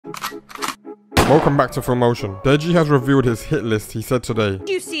Welcome back to Full Motion. Deji has revealed his hit list, he said today. What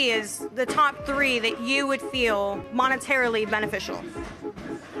do you see as the top 3 that you would feel monetarily beneficial?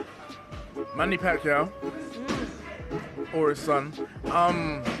 Manny Pacquiao, or his son,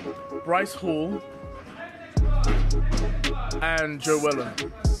 Bryce Hall, and Joe Weller.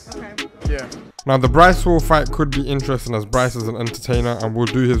 Okay. Yeah. Now the Bryce Hall fight could be interesting as Bryce is an entertainer and will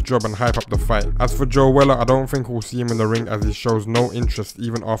do his job and hype up the fight. As for Joe Weller, I don't think we'll see him in the ring as he shows no interest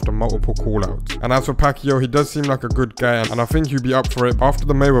even after multiple call-outs. And as for Pacquiao, he does seem like a good guy and I think he'll be up for it after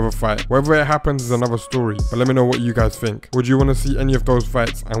the Mayweather fight. Whether it happens is another story, but let me know what you guys think. Would you want to see any of those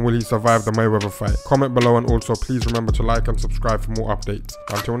fights and will he survive the Mayweather fight? Comment below and also please remember to like and subscribe for more updates.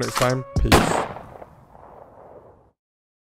 Until next time, peace.